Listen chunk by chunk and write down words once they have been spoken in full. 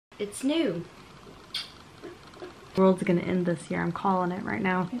It's new. The world's gonna end this year. I'm calling it right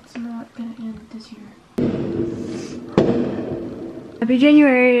now. It's not gonna end this year. Happy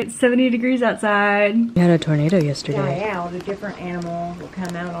January. It's 70 degrees outside. We had a tornado yesterday. Die out, a different animal will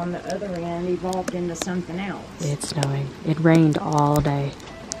come out on the other end, evolved into something else. It's snowing. It rained all day.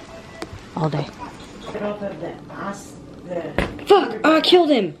 All day. Get off of the ice. Fuck! Oh, I killed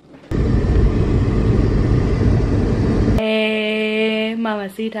him! Hey,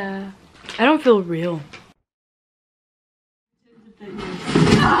 mamacita. I don't feel real.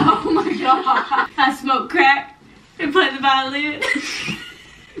 Oh my god! I smoke crack and play the violin.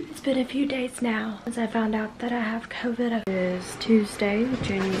 It's been a few days now since I found out that I have COVID. It is Tuesday,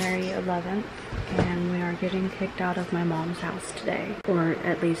 January 11th, and we are getting kicked out of my mom's house today. Or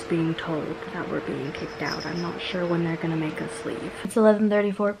at least being told that we're being kicked out. I'm not sure when they're gonna make us leave. It's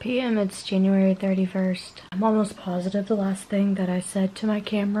 11:34 p.m. It's January 31st. I'm almost positive the last thing that I said to my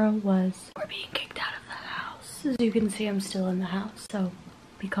camera was, we're being kicked out of the house. As you can see, I'm still in the house, so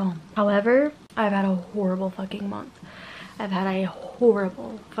be calm. However, I've had a horrible fucking month. I've had a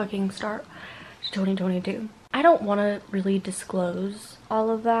horrible fucking start to 2022. I don't want to really disclose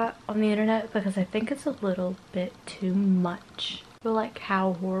all of that on the internet because I think it's a little bit too much. But like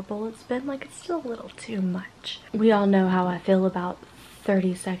how horrible it's been, like it's still a little too much. We all know how I feel about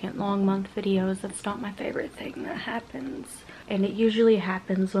 30-second long month videos. That's not my favorite thing that happens. And it usually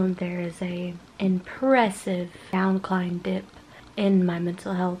happens when there is a impressive downcline dip in my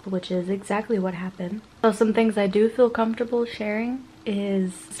mental health, which is exactly what happened. So some things I do feel comfortable sharing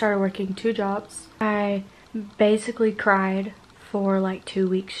is started working 2 jobs. I basically cried for like 2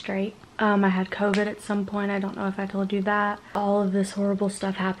 weeks straight. I had COVID at some point. I don't know if I told you that. All of this horrible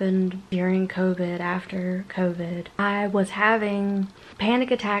stuff happened during COVID, after COVID. I was having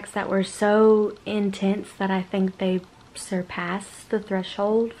panic attacks that were so intense that I think they surpassed the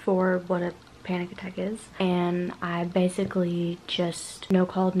threshold for what a panic attack is, and I basically just no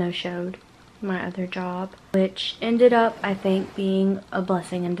called, no showed my other job, which ended up, I think, being a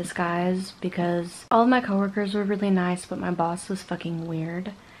blessing in disguise because all of my coworkers were really nice, but my boss was fucking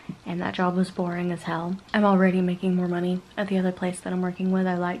weird and that job was boring as hell. I'm already making more money at the other place that I'm working with.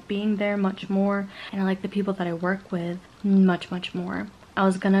 I like being there much more, and I like the people that I work with much more. I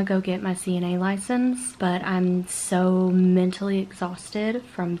was gonna go get my CNA license, but I'm so mentally exhausted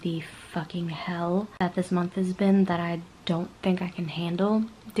from the fucking hell that this month has been that I don't think I can handle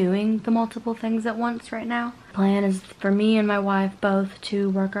doing the multiple things at once right now. The plan is for me and my wife both to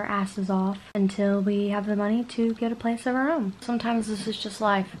work our asses off until we have the money to get a place of our own. Sometimes this is just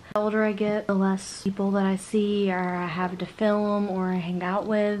life. The older I get, the less people that I see or I have to film or hang out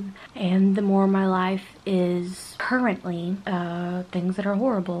with, and the more my life is currently things that are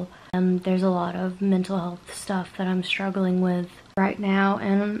horrible. There's a lot of mental health stuff that I'm struggling with right now,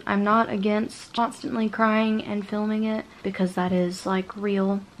 and I'm not against constantly crying and filming it because that is like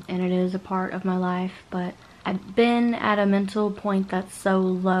real and it is a part of my life, but I've been at a mental point that's so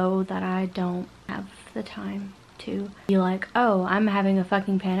low that I don't have the time to be like, oh, I'm having a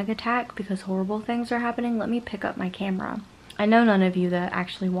fucking panic attack because horrible things are happening, let me pick up my camera. I know none of you that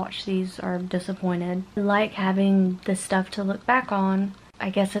actually watch these are disappointed. I like having this stuff to look back on. I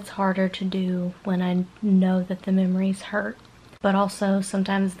guess it's harder to do when I know that the memories hurt. But also,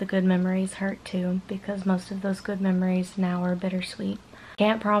 sometimes the good memories hurt too, because most of those good memories now are bittersweet.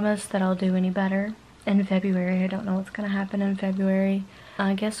 Can't promise that I'll do any better in February. I don't know what's gonna happen in February.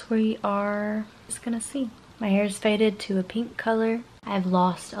 I guess we are just gonna see. My hair's faded to a pink color. I've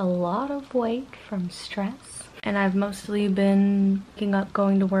lost a lot of weight from stress, and I've mostly been waking up,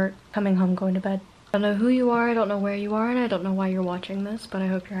 going to work, coming home, going to bed. I don't know who you are, I don't know where you are, and I don't know why you're watching this, but I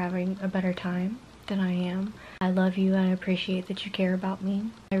hope you're having a better time than I am. I love you and I appreciate that you care about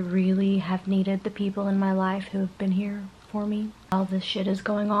me. I really have needed the people in my life who have been here for me. All this shit is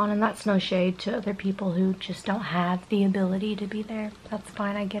going on, and that's no shade to other people who just don't have the ability to be there. That's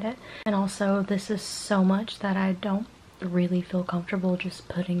fine, I get it. And also, this is so much that I don't really feel comfortable just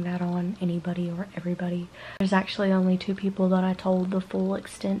putting that on anybody or everybody. There's actually only 2 people that I told the full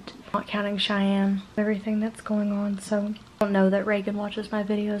extent, not counting Cheyenne, everything that's going on. So I don't know that Reagan watches my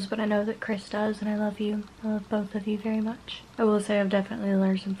videos, but I know that Chris does, and I love you. I love both of you very much. I will say I've definitely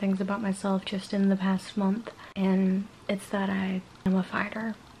learned some things about myself just in the past month, and it's that I am a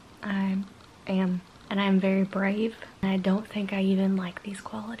fighter. I am, and I'm very brave, and I don't think I even like these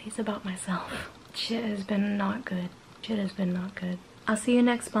qualities about myself. Shit has been not good. Shit has been not good. I'll see you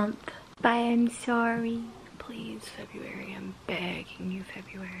next month. Bye, I'm sorry. Please, February, I'm begging you,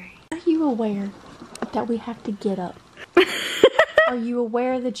 February. Are you aware that we have to get up? Are you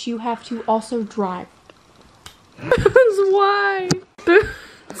aware that you have to also drive? That's why.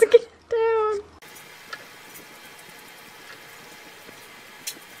 Let's get down.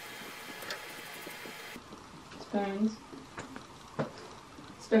 Spoons.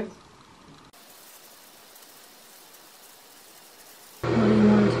 Spoons. What do you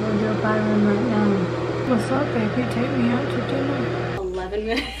want to go Byron right now? What's up, baby? Take me out to dinner. 11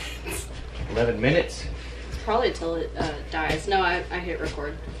 minutes. 11 minutes? Probably till it dies. No, I hit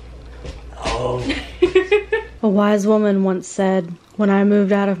record. Oh. A wise woman once said, when I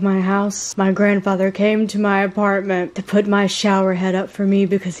moved out of my house, my grandfather came to my apartment to put my shower head up for me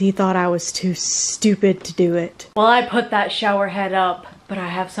because he thought I was too stupid to do it. Well, I put that shower head up, but I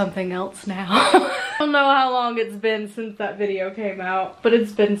have something else now. I don't know how long it's been since that video came out, but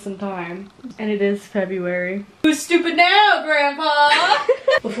it's been some time. And it is February. Who's stupid now, Grandpa?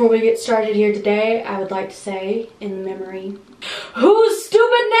 Before we get started here today, I would like to say, in memory, who's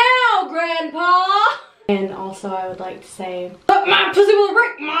stupid now, Grandpa? And also I would like to say, but my pussy will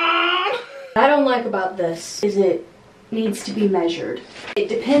break, Mom! What I don't like about this is it needs to be measured. It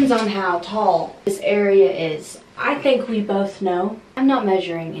depends on how tall this area is. I think we both know I'm not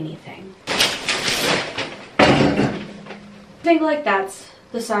measuring anything. I think like that's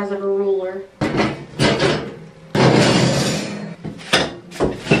the size of a ruler.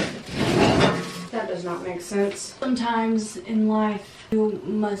 That does not make sense. Sometimes in life, you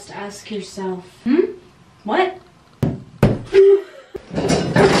must ask yourself, what?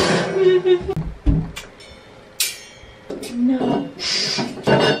 No.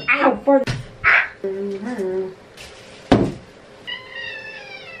 Ow! For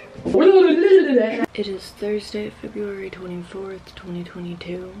It is Thursday, February 24th,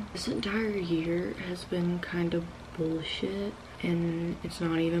 2022. This entire year has been kind of bullshit, and it's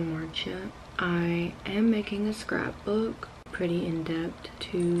not even March yet. I am making a scrapbook, pretty in-depth,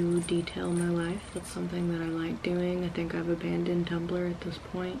 to detail my life. That's something that I like doing. I think I've abandoned Tumblr at this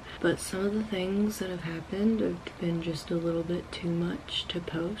point, but some of the things that have happened have been just a little bit too much to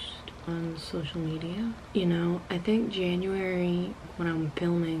post on social media. You know, I think January, when I'm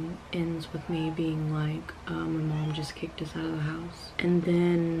filming, ends with me being like, my mom just kicked us out of the house. And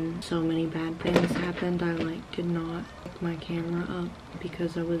then so many bad things happened. I like did not pick my camera up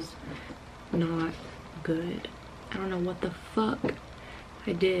because I was not good. I don't know what the fuck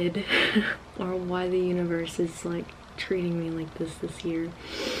I did or why the universe is like treating me like this year.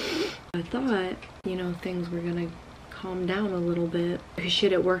 I thought, you know, things were gonna calm down a little bit because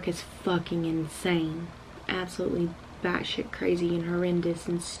shit at work is fucking insane. Absolutely batshit crazy and horrendous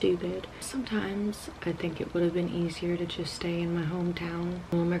and stupid. Sometimes I think it would have been easier to just stay in my hometown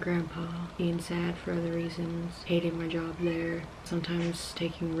with my grandpa, being sad for other reasons, hating my job there. Sometimes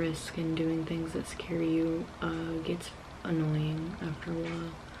taking risks and doing things that scare you gets annoying after a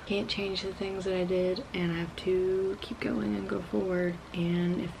while. Can't change the things that I did, and I have to keep going and go forward.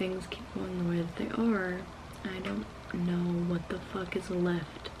 And if things keep going the way that they are, I don't know what the fuck is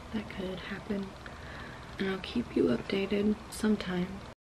left that could happen. And I'll keep you updated sometime.